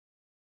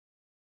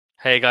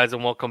Hey guys,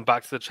 and welcome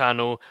back to the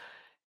channel.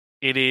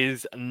 It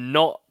is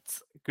not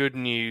good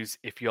news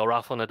if you're a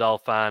Rafael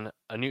Nadal fan,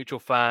 a neutral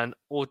fan,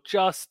 or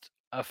just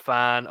a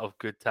fan of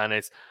good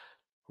tennis.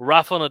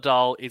 Rafael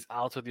Nadal is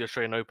out of the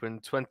Australian Open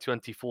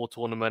 2024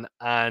 tournament,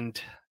 and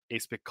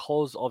it's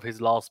because of his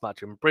last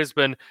match in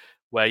Brisbane,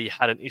 where he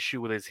had an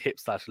issue with his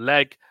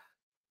hip/leg.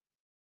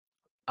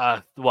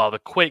 The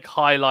quick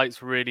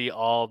highlights really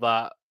are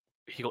that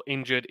he got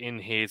injured in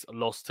his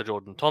loss to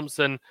Jordan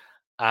Thompson,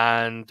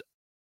 and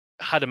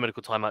had a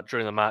medical timeout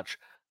during the match.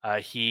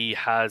 He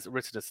has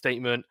written a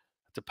statement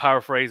to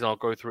paraphrase, and I'll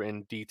go through it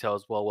in detail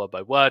as well, word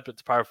by word, but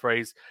to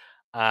paraphrase.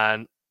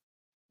 And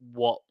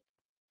what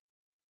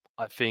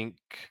I think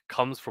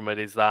comes from it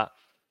is that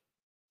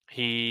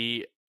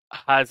he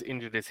has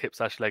injured his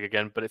hip/leg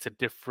again, but it's a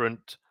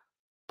different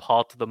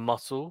part of the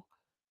muscle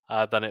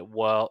than it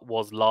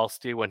was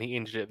last year when he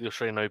injured it at the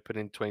Australian Open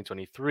in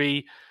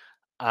 2023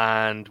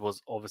 and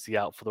was obviously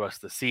out for the rest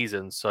of the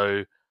season.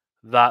 So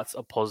that's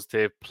a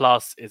positive.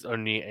 Plus, it's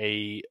only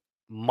a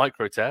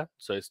micro tear,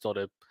 so it's not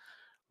a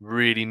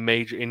really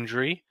major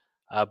injury.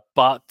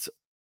 But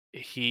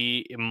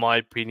he, in my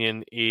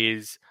opinion,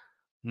 is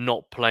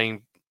not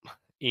playing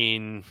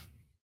in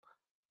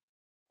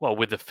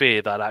with the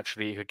fear that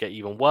actually it could get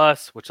even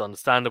worse, which is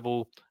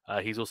understandable.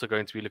 He's also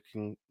going to be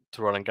looking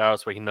to Roland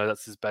Garros, where he knows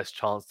that's his best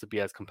chance to be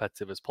as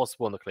competitive as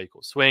possible on the clay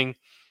court swing.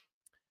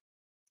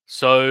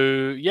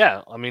 So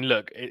yeah, I mean,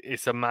 look,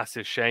 it's a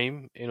massive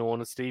shame, in all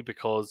honesty,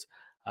 because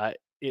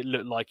it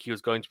looked like he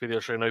was going to be the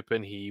Australian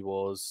Open. He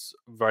was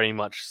very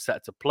much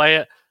set to play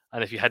it,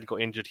 and if he hadn't got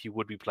injured, he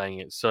would be playing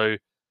it. So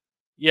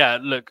yeah,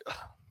 look,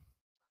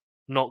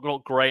 not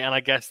great. And I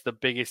guess the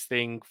biggest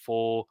thing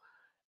for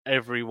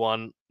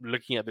everyone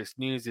looking at this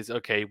news is,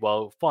 okay,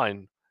 well,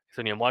 fine, it's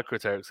only a micro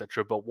tear,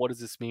 etc. But what does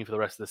this mean for the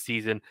rest of the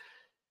season?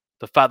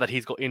 The fact that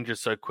he's got injured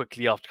so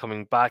quickly after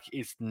coming back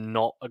is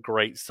not a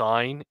great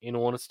sign, in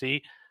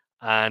honesty.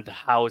 And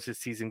how is his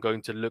season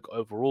going to look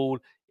overall?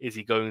 Is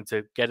he going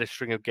to get a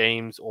string of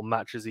games or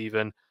matches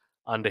even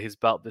under his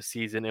belt this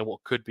season in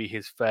what could be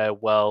his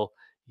farewell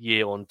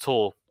year on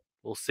tour?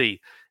 We'll see.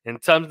 In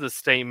terms of the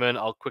statement,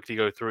 I'll quickly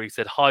go through. He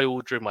said, "Hi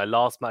all, during my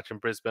last match in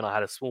Brisbane, I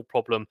had a small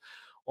problem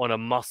on a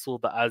muscle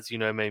that, as you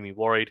know, made me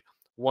worried.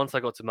 Once I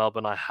got to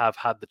Melbourne, I have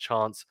had the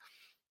chance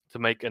to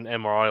make an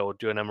MRI or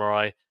do an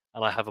MRI,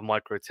 and I have a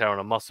micro tear on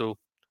a muscle.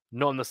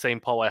 Not in the same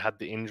part where I had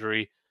the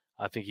injury.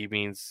 I think he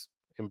means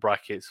in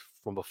brackets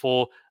from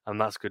before, and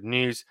that's good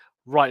news.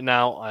 Right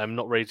now, I am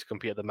not ready to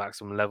compete at the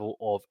maximum level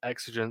of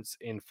exigence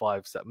in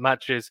 5-set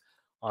matches.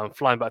 I'm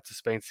flying back to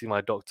Spain to see my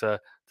doctor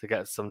to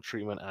get some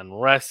treatment and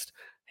rest."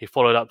 He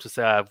followed up to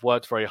say, "I have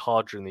worked very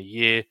hard during the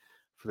year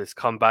for this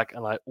comeback,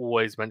 and I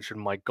always mention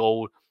my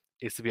goal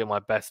is to be at my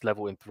best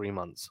level in 3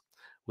 months."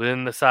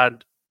 Within the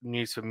sad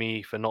news for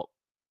me for not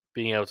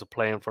being able to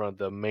play in front of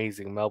the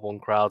amazing Melbourne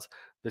crowds,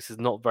 this is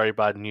not very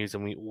bad news,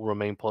 and we all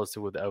remain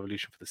positive with the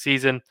evolution for the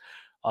season.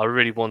 I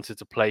really wanted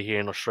to play here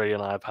in Australia,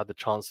 and I've had the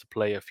chance to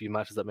play a few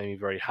matches that made me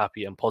very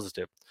happy and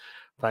positive.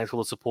 Thanks for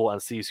the support,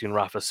 and see you soon,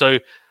 Rafa. So,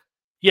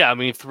 yeah, I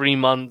mean, 3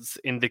 months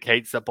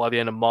indicates that by the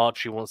end of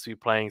March, he wants to be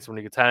playing some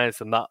really good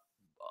tennis, and that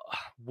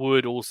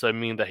would also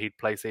mean that he'd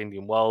play, say,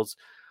 Indian Wells,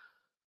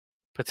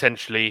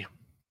 potentially,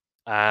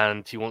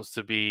 and he wants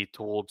to be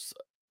towards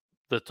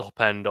the top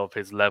end of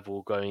his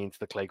level going into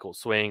the clay court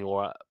swing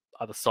or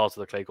at the start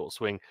of the clay court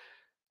swing.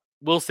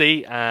 We'll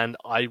see, and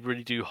I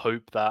really do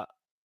hope that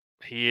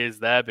he is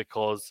there,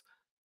 because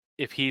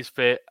if he's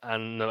fit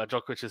and Novak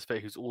Djokovic is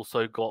fit, who's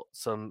also got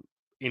some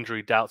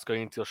injury doubts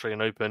going into the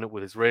Australian Open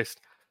with his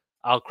wrist,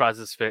 Alcaraz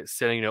is fit,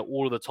 so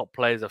all of the top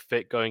players are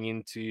fit going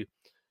into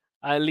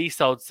at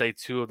least I would say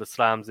 2 of the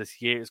slams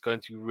this year. It's going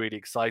to be really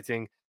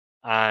exciting,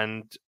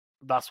 and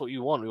that's what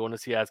you want. We want to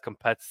see as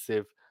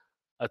competitive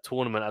a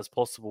tournament as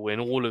possible in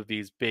all of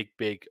these big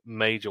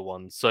major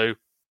ones. So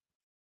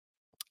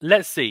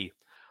let's see.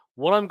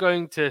 What I'm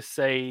going to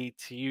say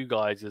to you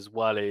guys as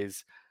well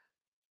is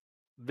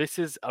this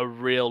is a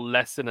real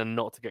lesson and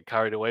not to get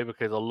carried away,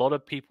 because a lot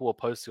of people were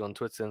posting on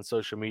Twitter and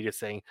social media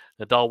saying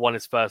Nadal won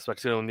his first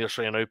match in the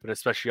Australian Open,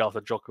 especially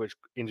after Djokovic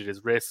injured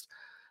his wrist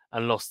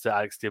and lost to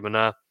Alex de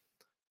Minaur.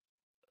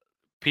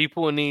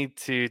 People need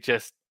to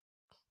just,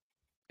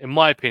 in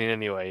my opinion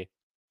anyway,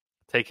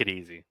 take it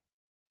easy.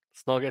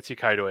 Let's not get too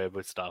carried away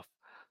with stuff.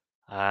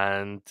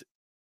 And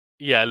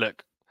yeah,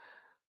 look,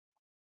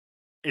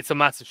 it's a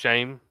massive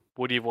shame.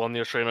 Would he have won the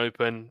Australian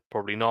Open?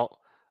 Probably not.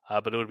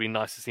 But it would be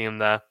nice to see him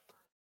there.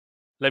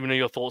 Let me know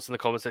your thoughts in the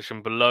comment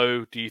section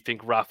below. Do you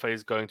think Rafa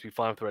is going to be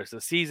fine for the rest of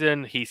the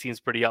season? He seems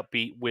pretty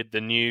upbeat with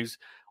the news.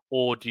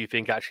 Or do you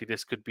think actually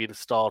this could be the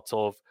start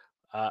of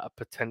a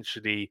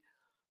potentially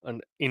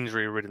an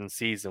injury-ridden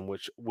season,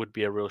 which would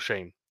be a real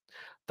shame?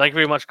 Thank you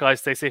very much, guys.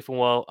 Stay safe and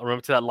well. And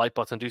remember to hit that like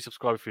button. Do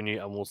subscribe if you're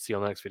new, and we'll see you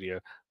on the next video.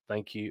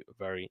 Thank you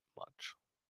very much.